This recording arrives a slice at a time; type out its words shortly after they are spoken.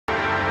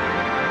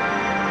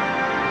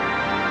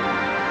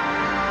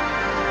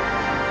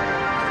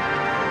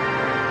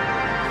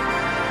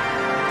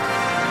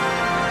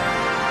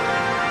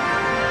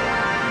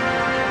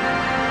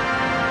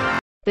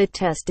The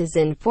test is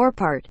in 4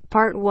 parts: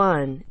 Part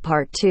 1,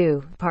 Part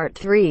 2, Part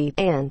 3,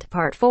 and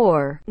Part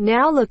 4.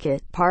 Now look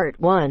at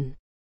Part 1.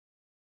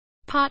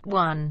 Part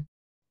 1.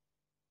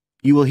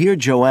 You will hear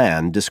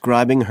Joanne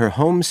describing her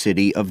home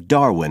city of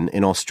Darwin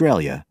in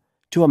Australia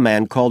to a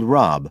man called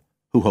Rob,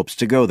 who hopes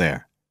to go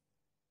there.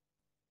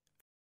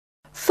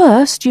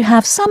 First, you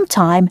have some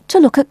time to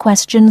look at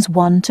questions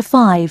 1 to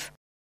 5.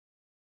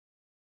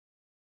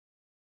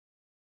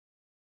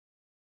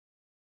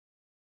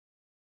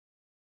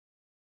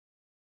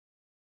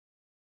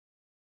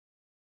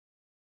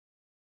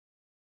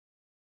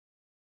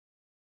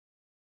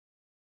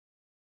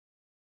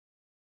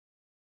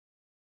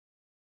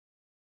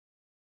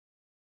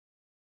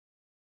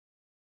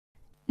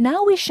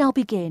 Now we shall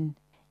begin.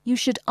 You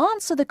should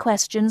answer the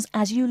questions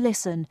as you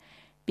listen,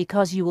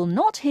 because you will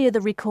not hear the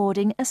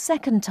recording a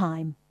second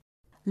time.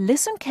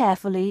 Listen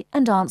carefully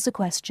and answer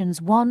questions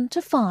 1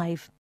 to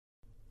 5.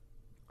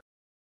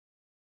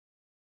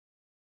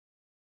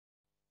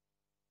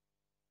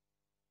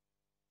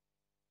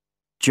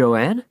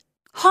 Joanne?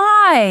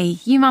 Hi,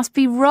 you must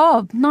be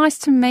Rob. Nice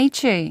to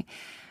meet you.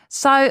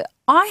 So,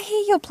 I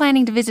hear you're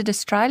planning to visit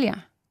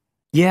Australia.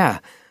 Yeah,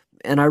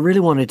 and I really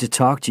wanted to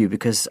talk to you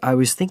because I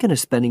was thinking of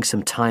spending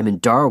some time in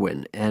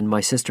Darwin, and my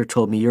sister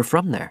told me you're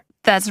from there.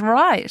 That's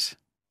right.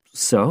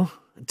 So,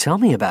 tell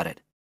me about it.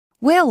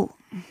 Well,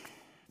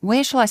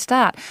 where shall I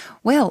start?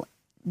 Well,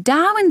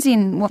 Darwin's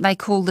in what they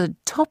call the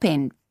top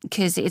end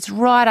because it's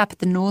right up at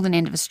the northern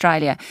end of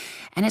Australia,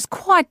 and it's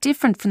quite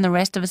different from the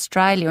rest of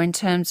Australia in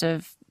terms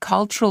of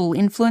cultural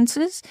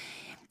influences.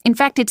 In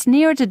fact, it's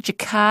nearer to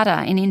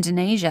Jakarta in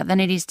Indonesia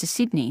than it is to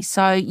Sydney,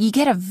 so you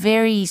get a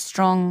very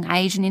strong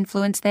Asian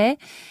influence there.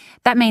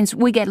 That means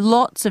we get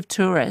lots of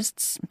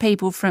tourists.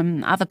 People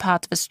from other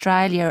parts of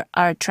Australia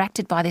are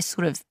attracted by this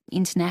sort of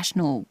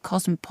international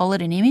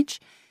cosmopolitan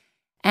image.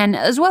 And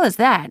as well as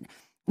that,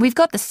 we've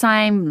got the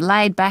same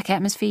laid-back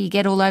atmosphere you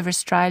get all over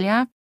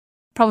Australia,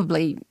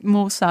 probably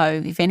more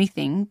so, if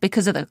anything,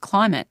 because of the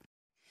climate.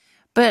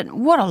 But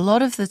what a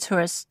lot of the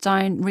tourists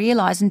don't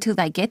realise until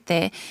they get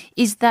there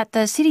is that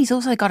the city's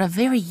also got a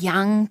very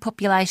young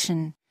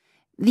population.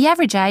 The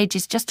average age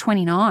is just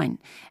 29,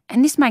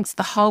 and this makes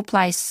the whole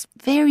place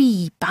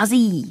very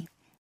buzzy.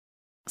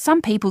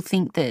 Some people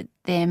think that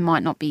there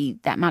might not be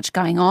that much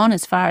going on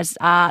as far as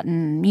art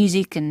and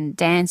music and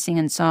dancing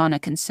and so on are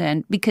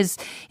concerned because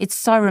it's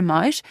so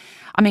remote.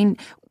 I mean,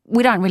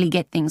 we don't really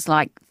get things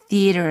like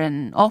theatre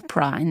and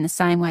opera in the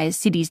same way as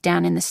cities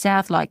down in the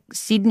south, like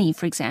Sydney,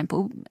 for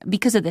example,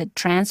 because of the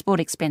transport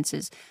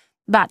expenses.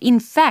 But in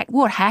fact,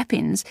 what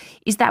happens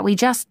is that we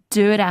just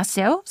do it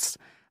ourselves.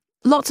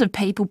 Lots of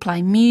people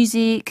play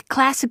music,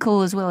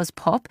 classical as well as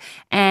pop,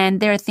 and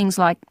there are things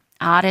like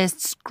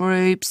artists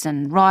groups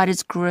and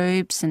writers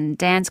groups and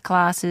dance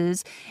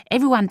classes.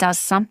 Everyone does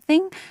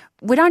something.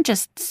 We don't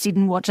just sit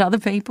and watch other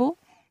people.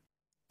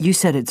 You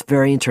said it's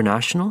very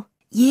international?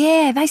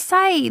 Yeah, they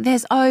say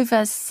there's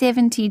over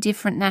 70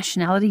 different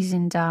nationalities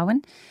in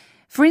Darwin.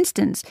 For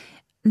instance,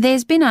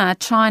 there's been a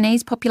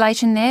Chinese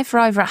population there for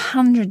over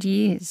 100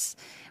 years.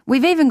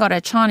 We've even got a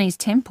Chinese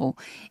temple.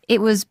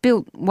 It was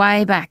built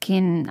way back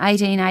in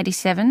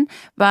 1887,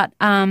 but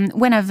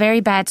when a very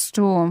bad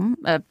storm,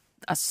 a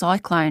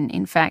cyclone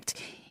in fact,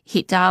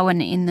 hit Darwin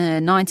in the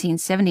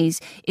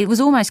 1970s, it was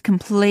almost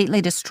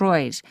completely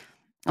destroyed.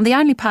 The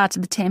only parts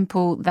of the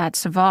temple that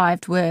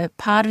survived were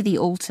part of the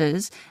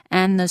altars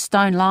and the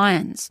stone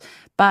lions.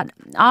 But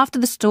after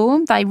the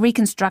storm, they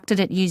reconstructed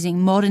it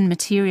using modern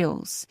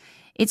materials.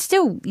 It's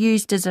still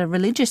used as a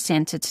religious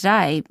centre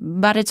today,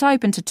 but it's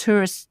open to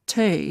tourists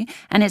too,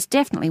 and it's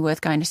definitely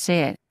worth going to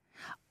see it.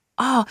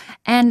 Oh,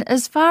 and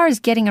as far as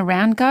getting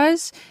around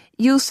goes,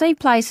 you'll see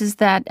places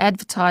that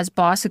advertise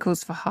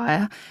bicycles for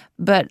hire,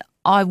 but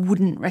I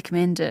wouldn't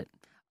recommend it.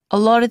 A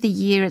lot of the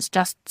year it's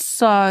just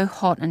so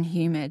hot and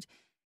humid.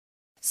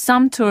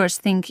 Some tourists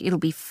think it'll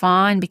be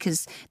fine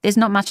because there's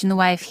not much in the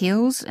way of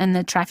hills and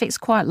the traffic's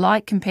quite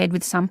light compared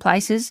with some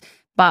places,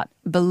 but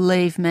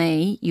believe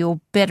me,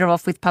 you're better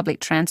off with public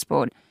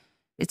transport.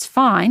 It's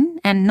fine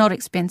and not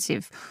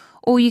expensive.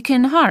 Or you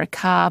can hire a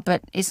car,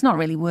 but it's not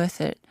really worth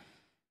it.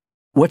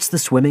 What's the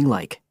swimming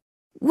like?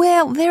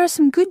 Well, there are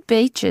some good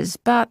beaches,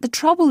 but the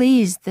trouble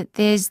is that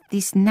there's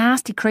this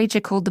nasty creature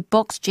called the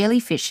box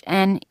jellyfish,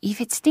 and if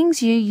it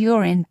stings you,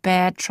 you're in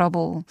bad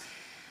trouble.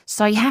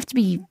 So you have to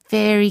be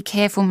very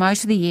careful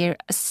most of the year,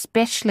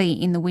 especially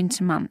in the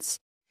winter months.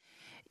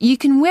 You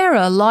can wear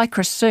a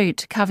lycra suit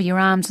to cover your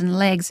arms and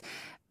legs,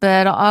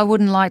 but I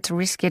wouldn't like to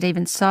risk it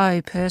even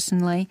so,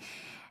 personally.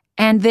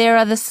 And there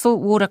are the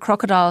saltwater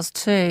crocodiles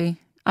too.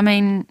 I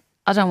mean,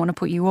 I don't want to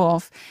put you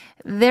off.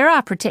 There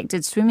are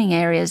protected swimming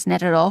areas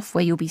netted off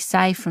where you'll be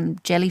safe from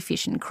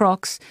jellyfish and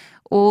crocs,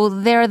 or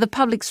there are the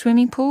public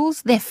swimming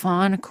pools. They're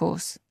fine, of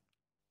course.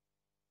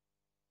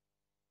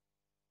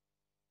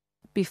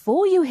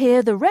 Before you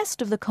hear the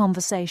rest of the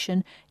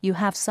conversation, you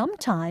have some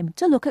time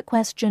to look at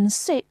questions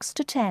 6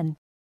 to 10.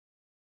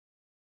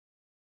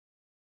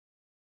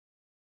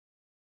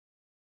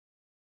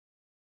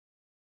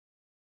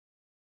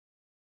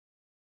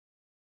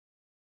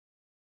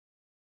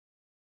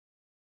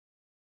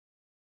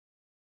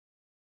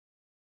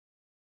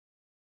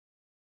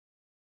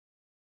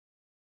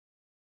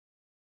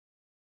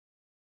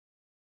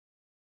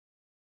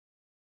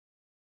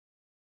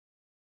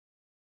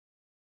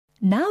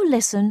 Now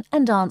listen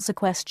and answer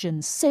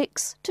questions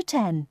 6 to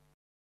 10.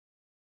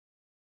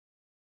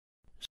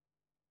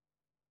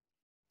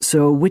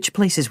 So, which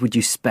places would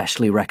you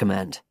specially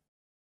recommend?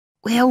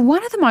 Well,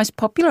 one of the most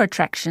popular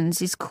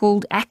attractions is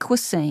called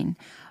Aquascene.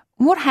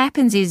 What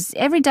happens is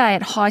every day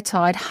at high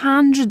tide,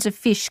 hundreds of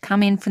fish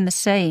come in from the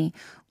sea,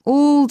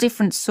 all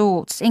different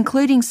sorts,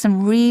 including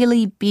some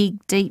really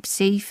big deep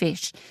sea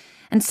fish.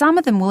 And some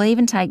of them will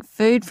even take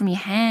food from your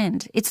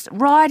hand. It's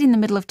right in the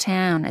middle of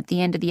town at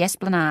the end of the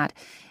esplanade.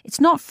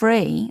 It's not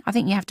free. I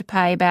think you have to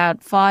pay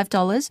about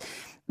 $5,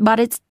 but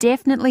it's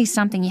definitely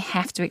something you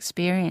have to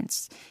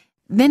experience.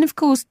 Then, of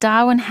course,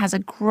 Darwin has a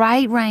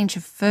great range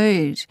of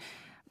food.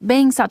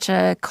 Being such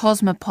a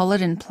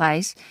cosmopolitan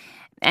place,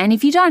 and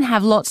if you don't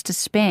have lots to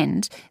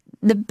spend,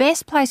 the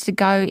best place to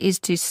go is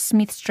to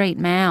Smith Street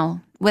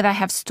Mall, where they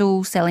have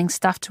stalls selling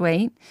stuff to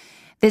eat.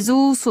 There's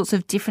all sorts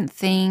of different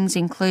things,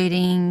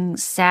 including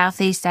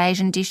Southeast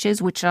Asian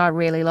dishes, which I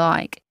really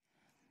like.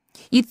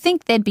 You'd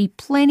think there'd be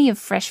plenty of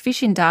fresh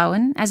fish in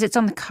Darwin, as it's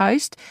on the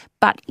coast,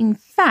 but in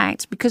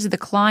fact, because of the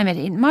climate,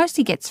 it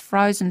mostly gets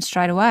frozen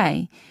straight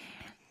away.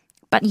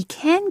 But you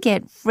can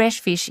get fresh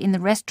fish in the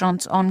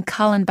restaurants on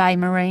Cullen Bay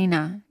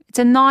Marina. It's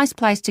a nice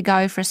place to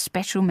go for a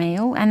special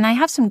meal, and they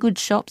have some good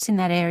shops in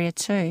that area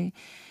too.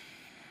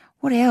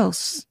 What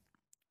else?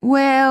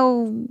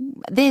 Well,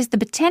 there's the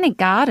Botanic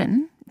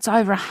Garden. It's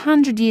over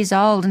 100 years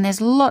old and there's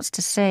lots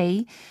to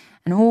see.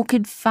 An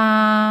orchid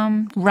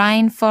farm,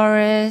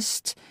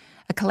 rainforest,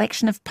 a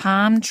collection of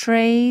palm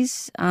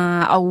trees,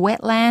 a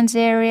wetlands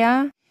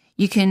area.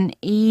 You can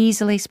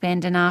easily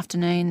spend an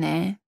afternoon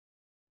there.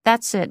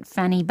 That's at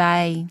Fanny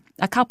Bay,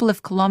 a couple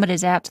of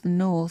kilometres out to the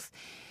north.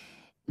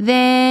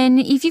 Then,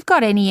 if you've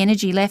got any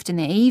energy left in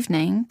the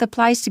evening, the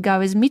place to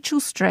go is Mitchell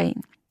Street.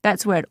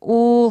 That's where it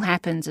all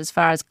happens as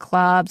far as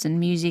clubs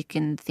and music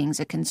and things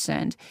are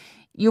concerned.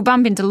 You'll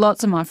bump into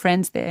lots of my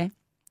friends there.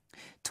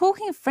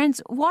 Talking of friends,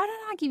 why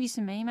don't I give you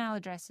some email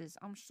addresses?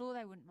 I'm sure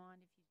they wouldn't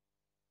mind.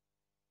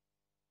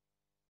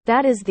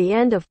 That is the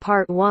end of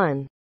part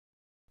 1.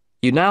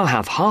 You now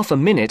have half a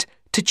minute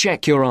to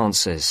check your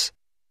answers.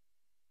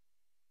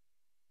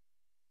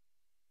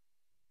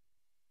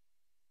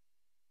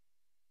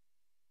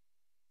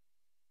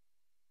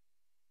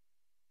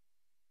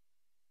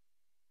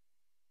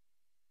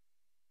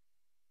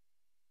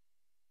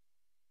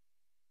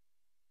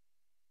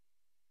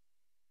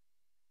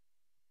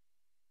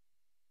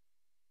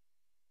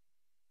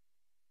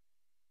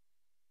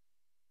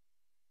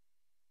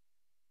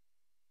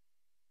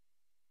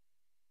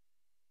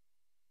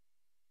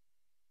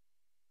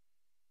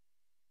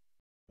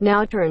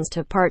 Now turns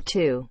to part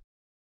 2.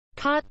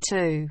 Part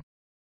 2.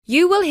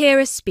 You will hear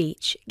a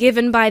speech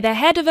given by the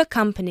head of a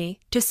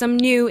company to some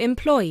new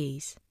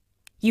employees.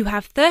 You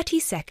have 30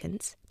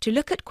 seconds to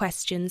look at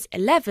questions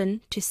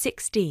 11 to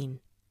 16.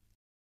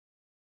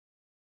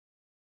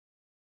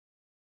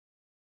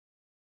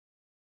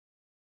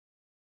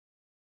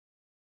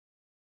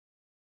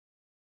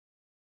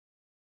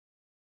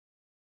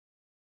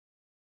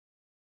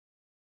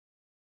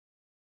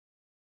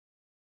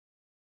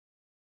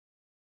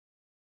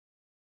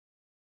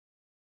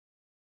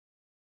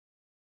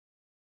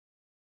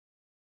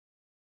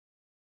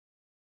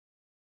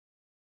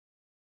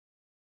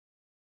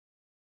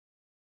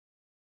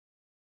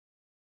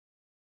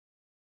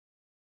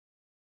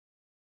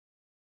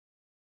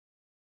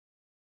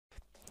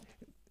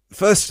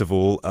 First of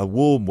all, a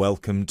warm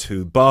welcome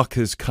to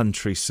Barker's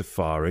Country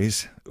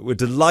Safaris. We're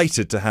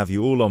delighted to have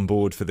you all on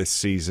board for this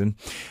season.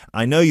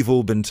 I know you've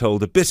all been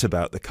told a bit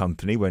about the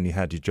company when you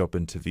had your job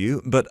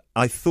interview, but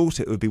I thought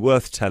it would be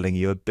worth telling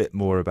you a bit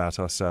more about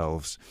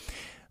ourselves.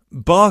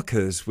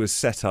 Barker's was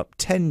set up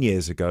 10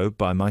 years ago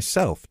by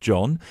myself,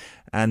 John,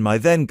 and my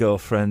then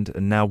girlfriend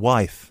and now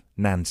wife,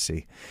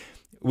 Nancy.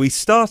 We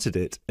started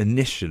it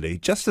initially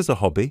just as a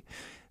hobby.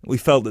 We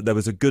felt that there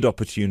was a good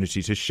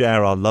opportunity to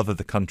share our love of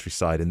the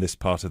countryside in this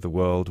part of the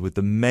world with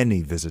the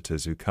many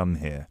visitors who come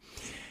here.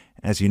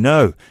 As you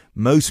know,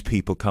 most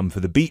people come for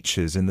the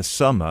beaches in the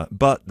summer,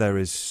 but there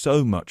is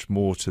so much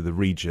more to the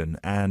region,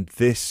 and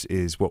this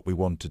is what we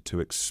wanted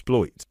to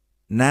exploit.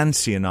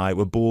 Nancy and I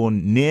were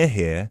born near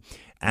here,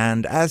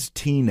 and as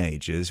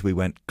teenagers we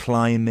went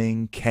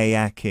climbing,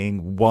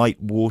 kayaking,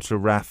 whitewater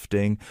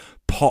rafting,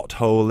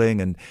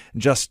 potholing, and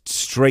just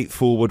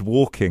straightforward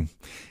walking.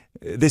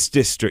 This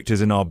district is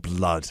in our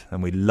blood,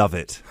 and we love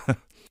it.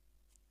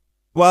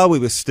 While we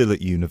were still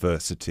at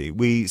university,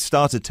 we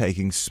started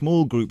taking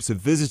small groups of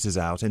visitors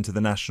out into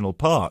the national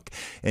park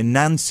in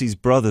Nancy's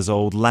brother's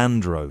old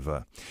Land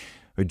Rover.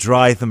 We'd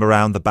drive them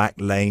around the back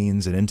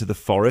lanes and into the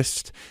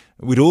forest.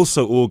 We'd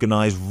also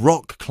organise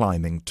rock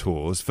climbing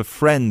tours for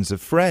friends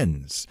of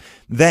friends.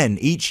 Then,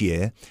 each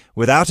year,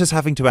 without us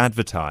having to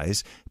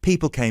advertise,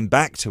 people came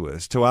back to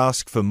us to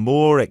ask for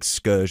more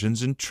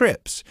excursions and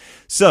trips.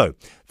 So,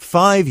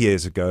 5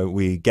 years ago,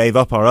 we gave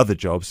up our other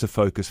jobs to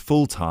focus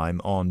full-time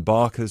on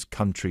Barker's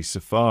Country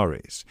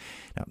Safaris.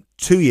 Now,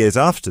 2 years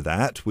after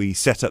that, we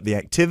set up the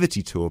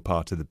activity tour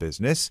part of the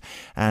business,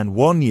 and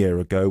 1 year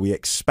ago, we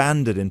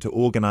expanded into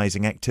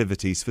organising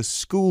activities for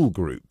school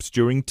groups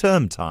during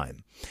term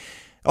time.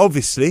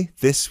 Obviously,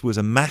 this was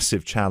a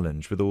massive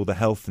challenge with all the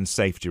health and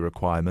safety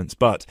requirements,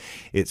 but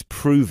it's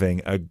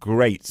proving a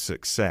great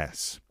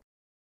success.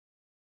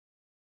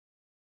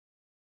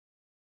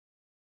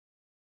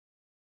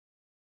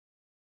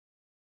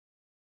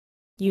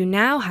 You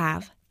now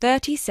have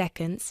 30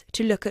 seconds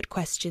to look at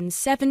questions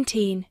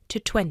 17 to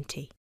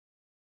 20.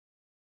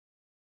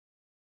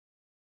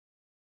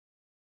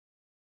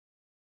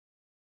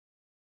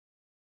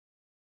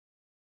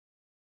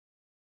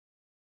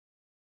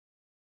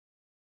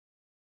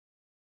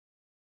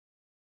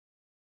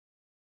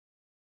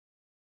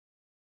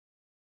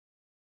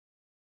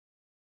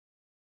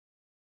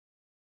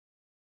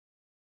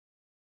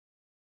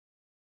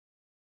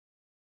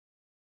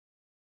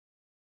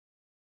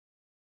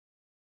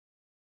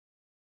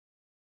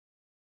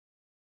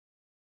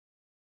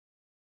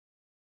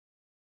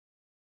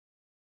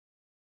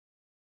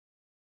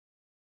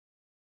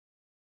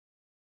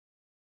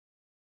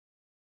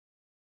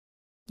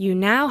 You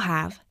now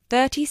have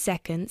 30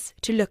 seconds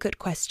to look at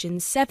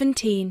questions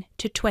 17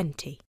 to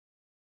 20.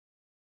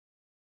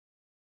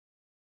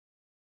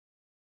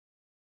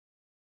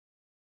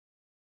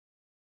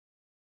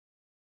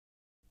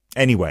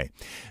 Anyway,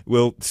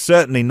 we'll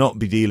certainly not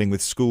be dealing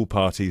with school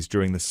parties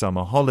during the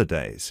summer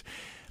holidays.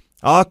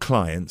 Our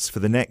clients for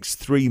the next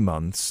 3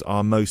 months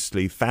are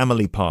mostly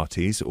family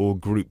parties or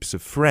groups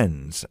of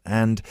friends,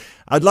 and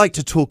I'd like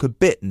to talk a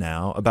bit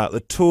now about the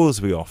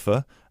tours we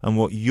offer and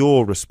what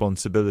your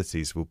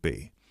responsibilities will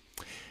be.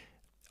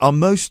 Our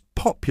most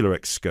popular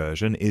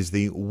excursion is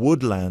the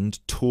Woodland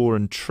Tour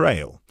and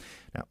Trail.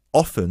 Now,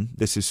 often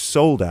this is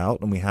sold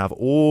out and we have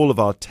all of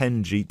our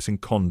 10 jeeps in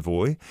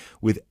convoy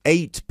with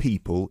 8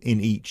 people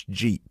in each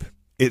jeep.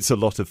 It's a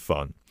lot of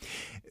fun.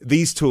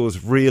 These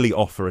tours really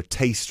offer a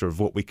taster of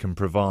what we can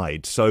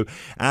provide. So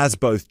as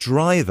both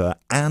driver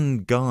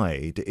and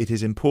guide, it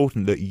is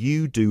important that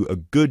you do a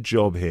good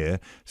job here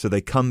so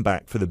they come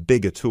back for the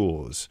bigger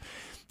tours.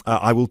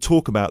 I will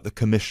talk about the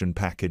commission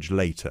package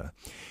later.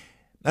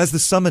 As the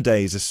summer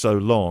days are so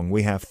long,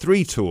 we have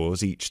 3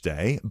 tours each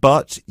day,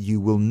 but you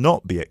will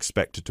not be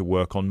expected to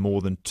work on more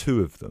than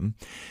 2 of them.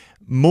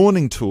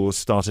 Morning tours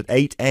start at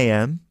 8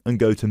 a.m. and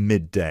go to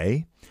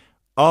midday.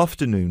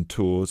 Afternoon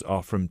tours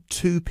are from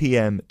 2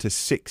 p.m. to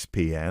 6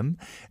 p.m.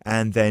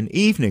 and then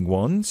evening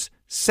ones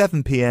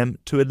 7 p.m.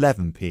 to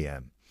 11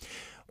 p.m.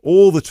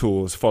 All the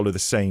tours follow the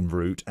same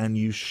route and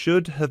you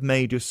should have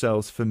made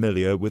yourselves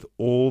familiar with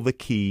all the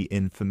key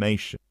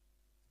information.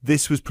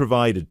 This was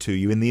provided to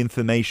you in the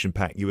information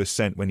pack you were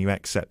sent when you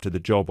accepted the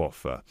job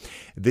offer.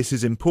 This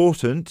is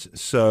important,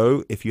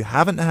 so if you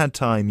haven't had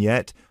time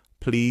yet,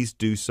 please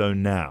do so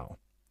now.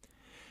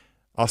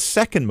 Our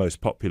second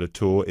most popular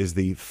tour is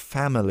the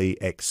Family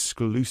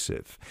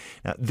Exclusive.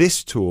 Now,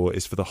 this tour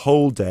is for the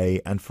whole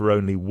day and for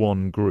only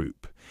one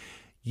group.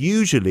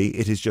 Usually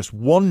it is just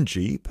one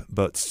jeep,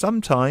 but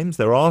sometimes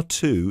there are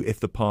 2 if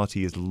the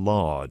party is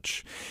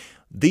large.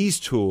 These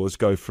tours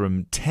go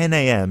from 10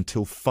 a.m.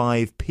 till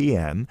 5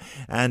 p.m.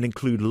 and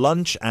include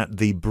lunch at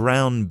the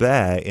Brown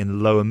Bear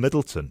in Lower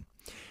Middleton.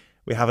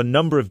 We have a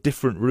number of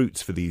different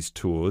routes for these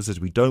tours as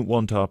we don't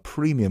want our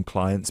premium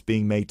clients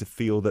being made to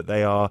feel that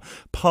they are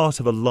part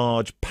of a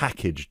large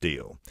package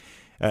deal.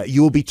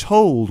 You will be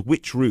told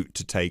which route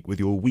to take with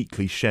your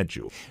weekly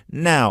schedule.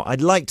 Now,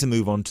 I'd like to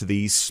move on to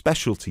these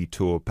specialty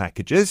tour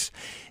packages.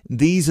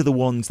 These are the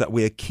ones that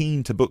we are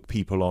keen to book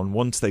people on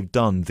once they've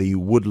done the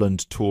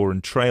Woodland Tour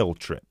and Trail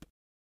trip.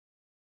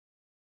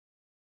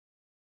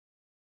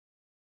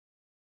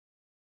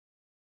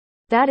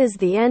 That is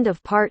the end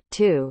of part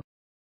 2.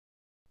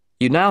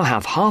 You now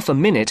have half a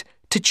minute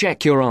to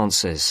check your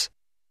answers.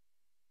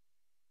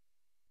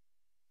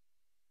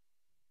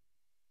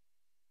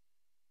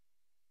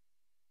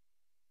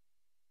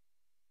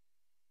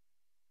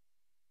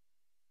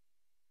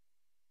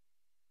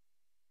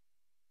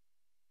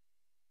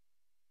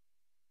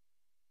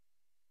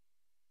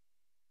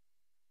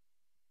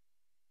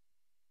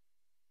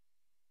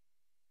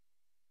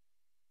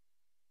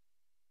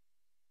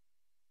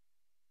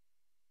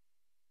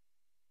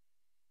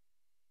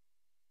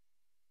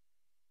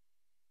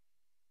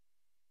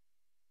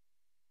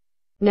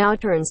 Now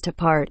turns to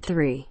part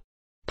 3.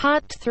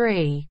 Part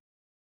 3.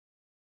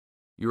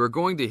 You are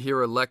going to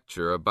hear a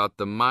lecture about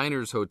the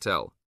Miners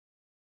Hotel.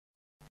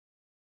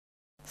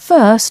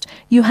 First,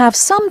 you have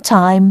some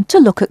time to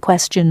look at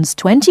questions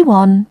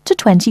 21 to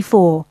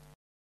 24.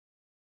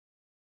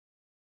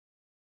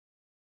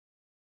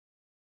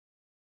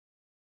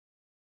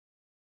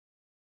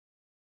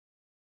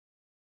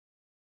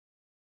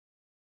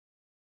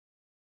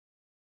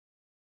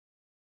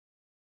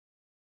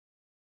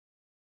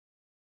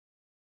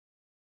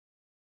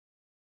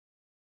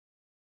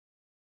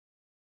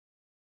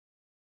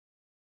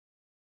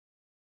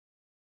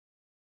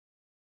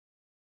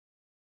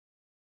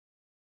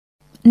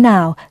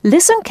 Now,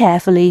 listen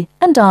carefully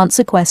and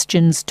answer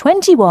questions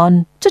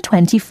 21 to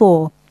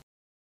 24.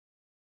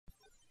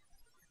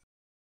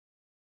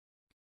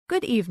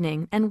 Good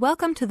evening and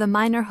welcome to the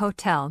Minor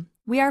Hotel.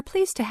 We are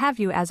pleased to have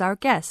you as our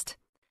guest.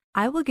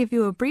 I will give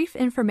you a brief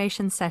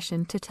information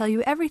session to tell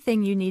you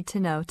everything you need to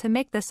know to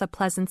make this a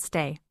pleasant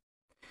stay.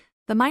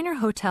 The Minor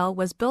Hotel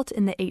was built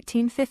in the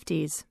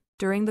 1850s,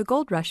 during the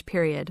Gold Rush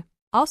period,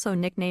 also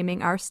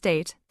nicknaming our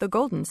state the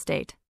Golden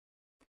State.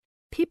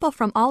 People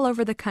from all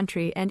over the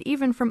country and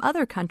even from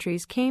other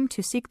countries came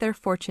to seek their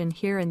fortune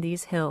here in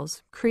these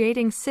hills,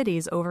 creating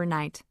cities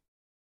overnight.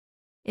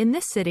 In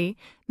this city,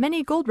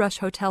 many Gold Rush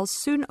hotels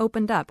soon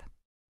opened up.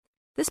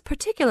 This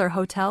particular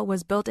hotel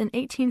was built in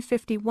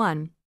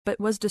 1851, but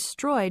was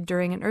destroyed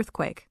during an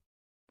earthquake.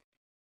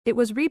 It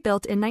was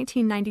rebuilt in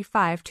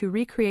 1995 to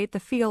recreate the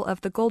feel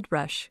of the Gold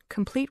Rush,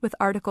 complete with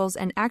articles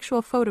and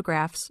actual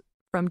photographs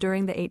from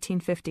during the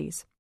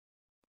 1850s.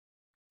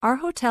 Our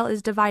hotel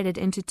is divided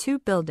into two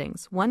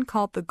buildings, one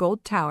called the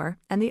Gold Tower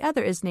and the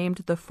other is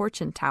named the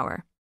Fortune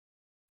Tower.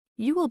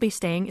 You will be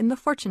staying in the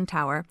Fortune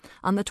Tower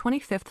on the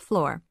 25th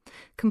floor,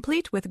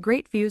 complete with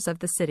great views of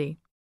the city.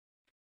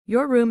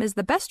 Your room is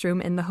the best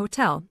room in the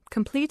hotel,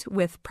 complete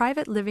with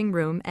private living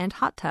room and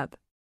hot tub.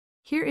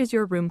 Here is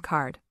your room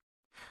card.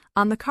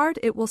 On the card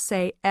it will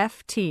say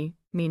FT,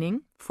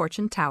 meaning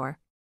Fortune Tower.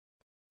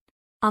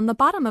 On the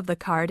bottom of the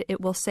card it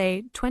will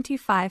say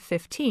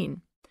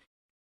 2515.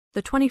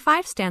 The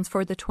 25 stands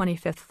for the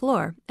 25th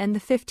floor, and the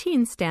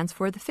 15 stands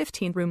for the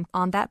 15th room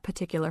on that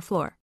particular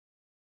floor.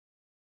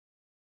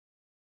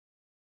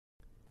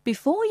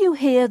 Before you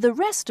hear the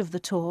rest of the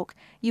talk,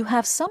 you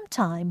have some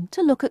time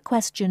to look at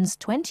questions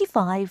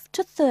 25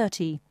 to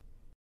 30.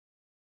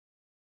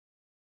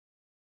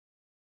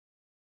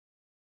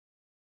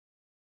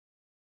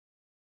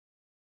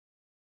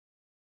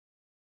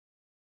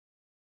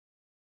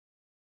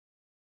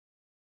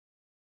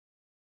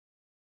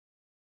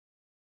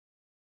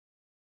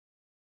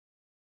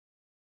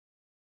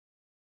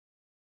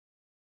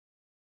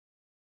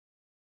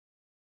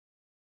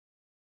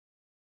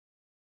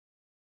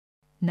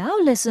 Now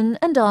listen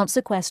and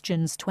answer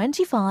questions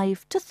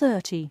 25 to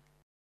 30.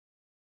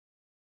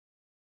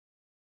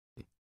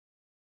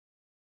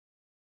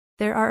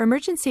 There are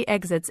emergency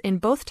exits in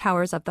both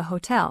towers of the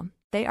hotel.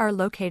 They are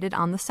located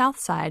on the south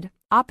side,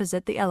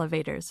 opposite the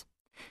elevators.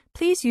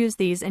 Please use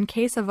these in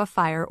case of a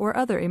fire or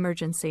other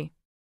emergency.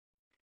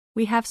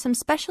 We have some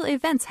special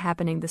events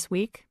happening this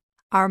week.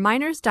 Our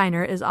Miners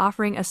Diner is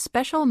offering a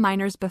special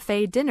Miners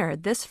Buffet dinner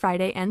this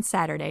Friday and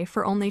Saturday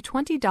for only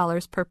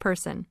 $20 per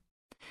person.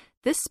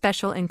 This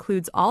special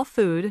includes all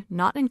food,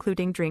 not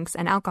including drinks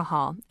and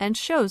alcohol, and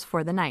shows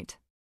for the night.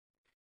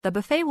 The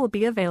buffet will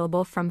be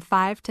available from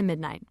 5 to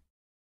midnight.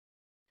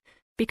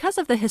 Because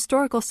of the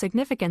historical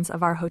significance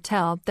of our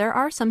hotel, there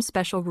are some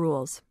special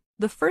rules.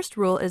 The first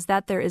rule is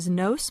that there is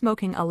no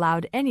smoking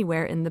allowed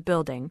anywhere in the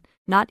building,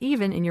 not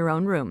even in your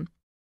own room.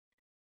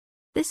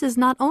 This is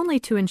not only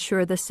to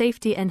ensure the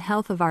safety and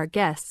health of our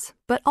guests,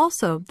 but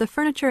also the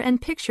furniture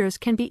and pictures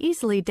can be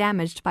easily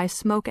damaged by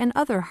smoke and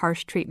other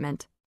harsh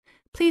treatment.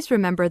 Please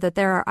remember that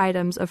there are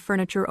items of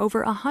furniture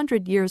over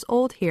 100 years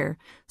old here,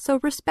 so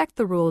respect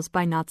the rules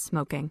by not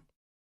smoking.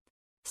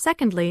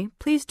 Secondly,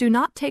 please do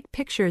not take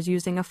pictures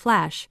using a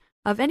flash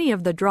of any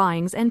of the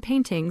drawings and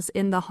paintings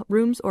in the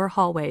rooms or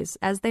hallways,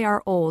 as they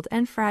are old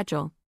and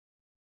fragile.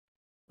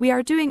 We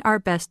are doing our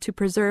best to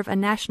preserve a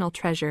national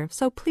treasure,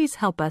 so please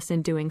help us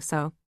in doing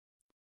so.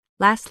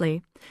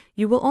 Lastly,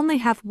 you will only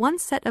have one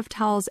set of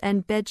towels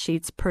and bed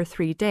sheets per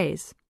 3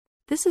 days.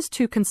 This is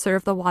to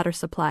conserve the water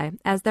supply,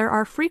 as there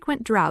are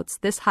frequent droughts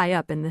this high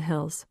up in the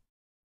hills.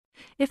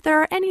 If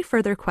there are any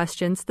further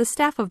questions, the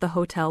staff of the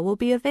hotel will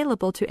be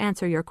available to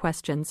answer your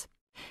questions.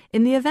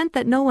 In the event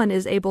that no one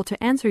is able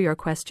to answer your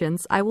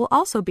questions, I will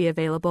also be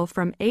available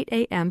from 8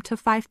 a.m. to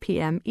 5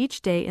 p.m.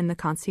 each day in the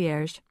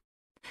concierge.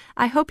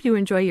 I hope you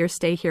enjoy your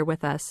stay here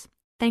with us.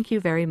 Thank you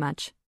very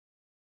much.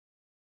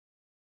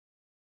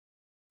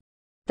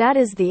 That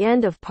is the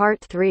end of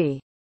part 3.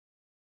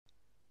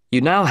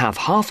 You now have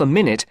half a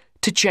minute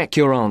to check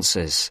your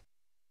answers.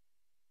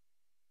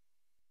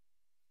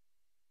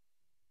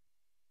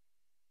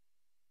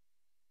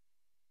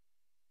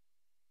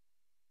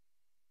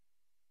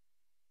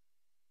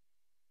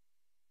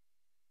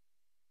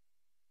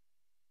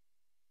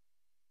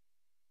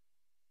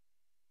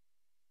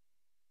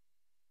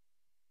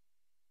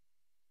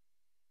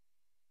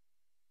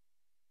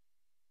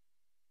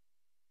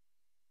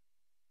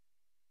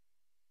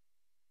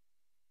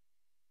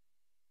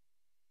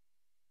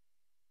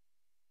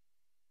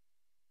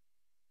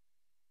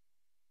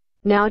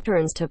 Now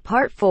turns to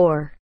part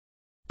 4.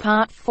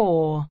 Part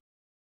 4.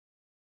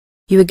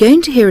 You are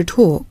going to hear a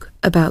talk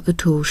about the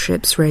tall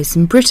ships race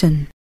in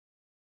Britain.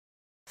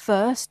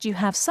 First, you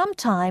have some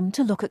time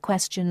to look at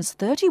questions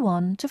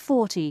 31 to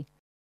 40.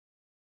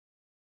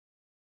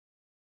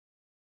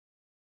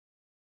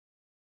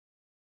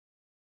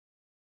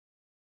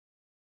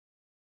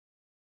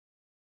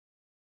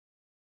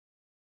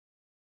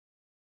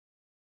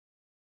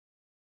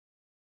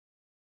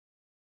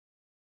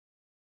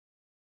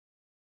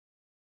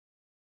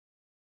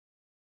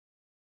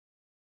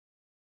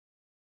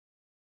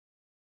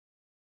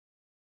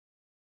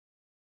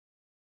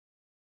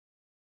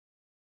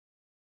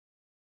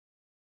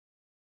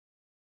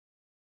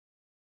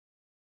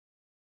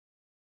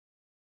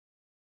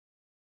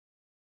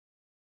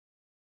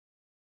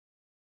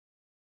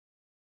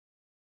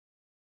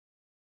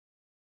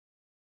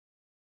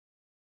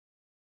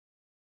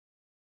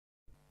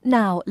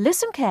 Now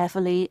listen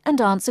carefully and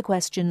answer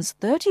questions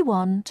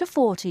 31 to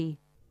 40.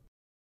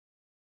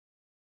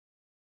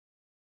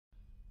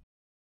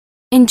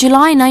 In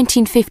July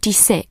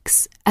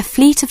 1956, a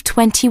fleet of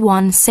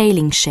 21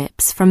 sailing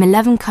ships from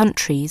 11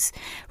 countries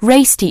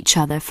raced each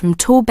other from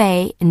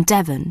Torbay in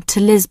Devon to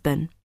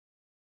Lisbon.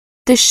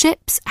 The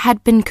ships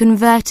had been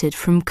converted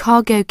from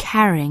cargo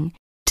carrying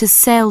to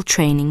sail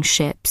training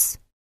ships.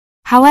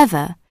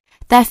 However,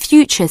 their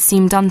future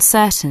seemed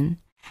uncertain,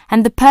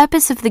 and the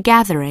purpose of the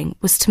gathering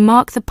was to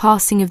mark the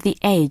passing of the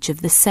age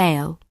of the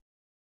sail.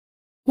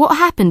 What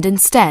happened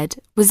instead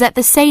was that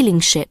the sailing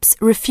ships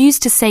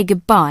refused to say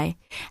goodbye,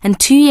 and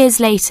 2 years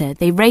later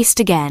they raced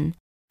again,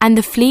 and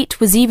the fleet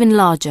was even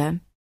larger.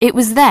 It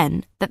was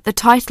then that the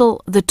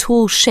title The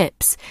Tall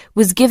Ships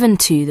was given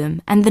to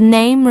them, and the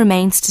name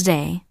remains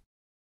today.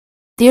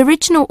 The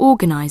original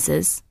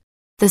organisers,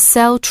 the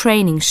Sail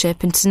Training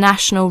Ship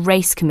International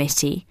Race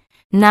Committee,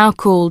 now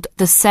called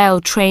the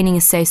Sail Training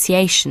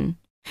Association,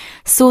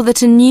 saw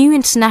that a new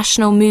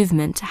international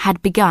movement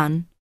had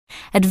begun,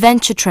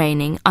 adventure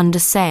training under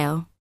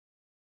sail.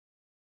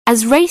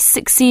 As race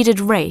succeeded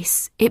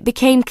race, it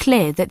became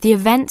clear that the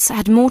events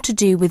had more to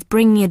do with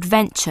bringing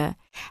adventure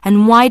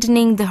and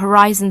widening the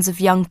horizons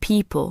of young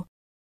people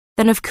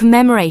than of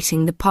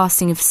commemorating the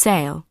passing of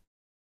sail.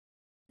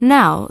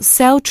 Now,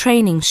 sail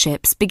training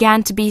ships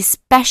began to be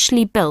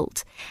specially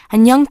built,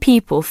 and young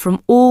people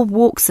from all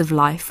walks of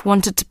life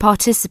wanted to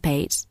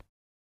participate.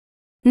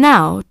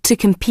 Now, to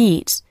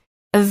compete,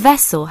 a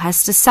vessel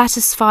has to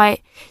satisfy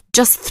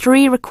just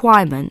 3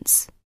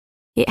 requirements.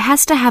 It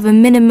has to have a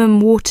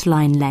minimum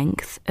waterline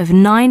length of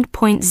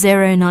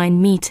 9.09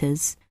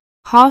 metres.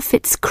 Half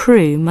its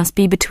crew must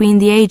be between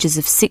the ages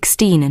of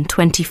 16 and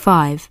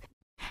 25,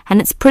 and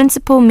its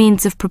principal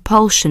means of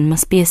propulsion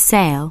must be a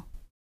sail.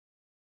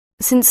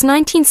 Since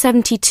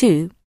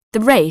 1972, the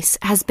race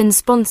has been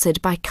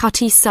sponsored by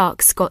Cutty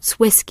Sark Scots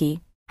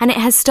Whisky, and it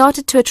has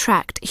started to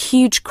attract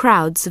huge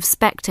crowds of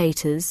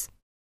spectators.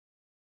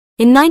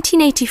 In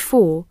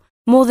 1984,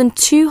 more than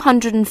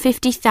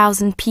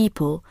 250,000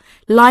 people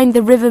lined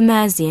the River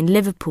Mersey in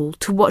Liverpool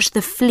to watch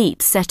the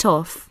fleet set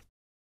off.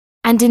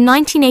 And in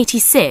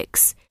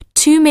 1986,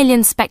 2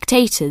 million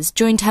spectators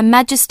joined Her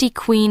Majesty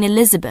Queen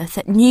Elizabeth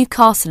at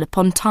Newcastle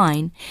upon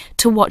Tyne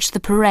to watch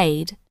the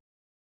parade.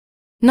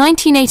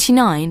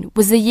 1989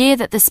 was the year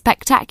that the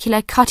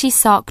spectacular Cutty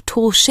Sark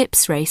Tall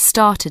Ships race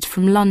started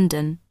from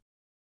London.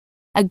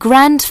 A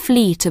grand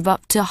fleet of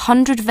up to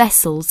 100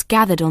 vessels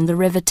gathered on the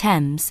River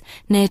Thames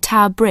near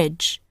Tower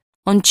Bridge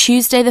on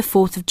Tuesday the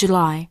 4th of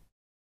July.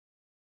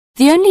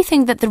 The only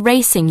thing that the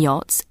racing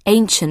yachts,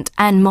 ancient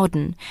and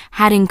modern,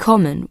 had in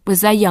common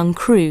was their young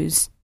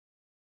crews.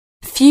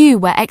 Few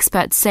were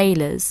expert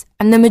sailors,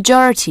 and the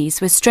majorities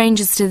were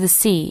strangers to the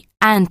sea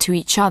and to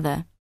each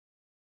other.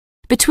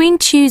 Between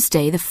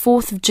Tuesday the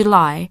 4th of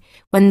July,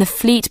 when the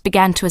fleet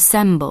began to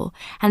assemble,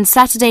 and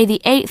Saturday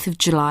the 8th of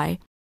July,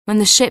 when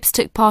the ships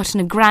took part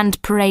in a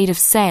grand parade of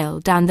sail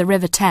down the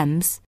River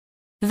Thames,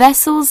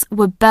 vessels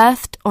were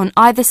berthed on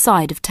either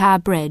side of Tower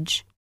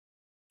Bridge.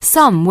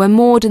 Some were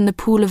moored in the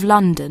Pool of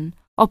London,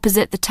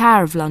 opposite the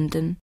Tower of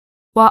London,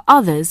 while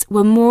others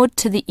were moored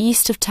to the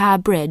east of Tower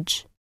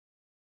Bridge.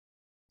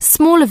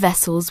 Smaller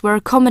vessels were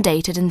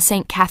accommodated in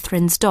St.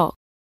 Catherine's Dock.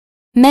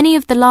 Many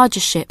of the larger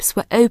ships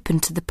were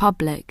open to the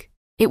public.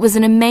 It was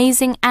an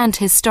amazing and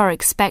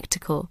historic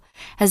spectacle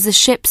as the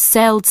ships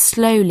sailed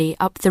slowly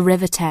up the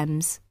River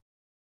Thames.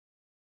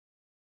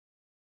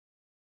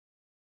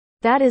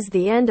 That is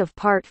the end of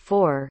part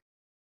 4.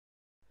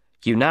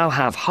 You now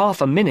have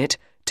half a minute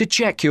to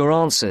check your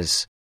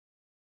answers.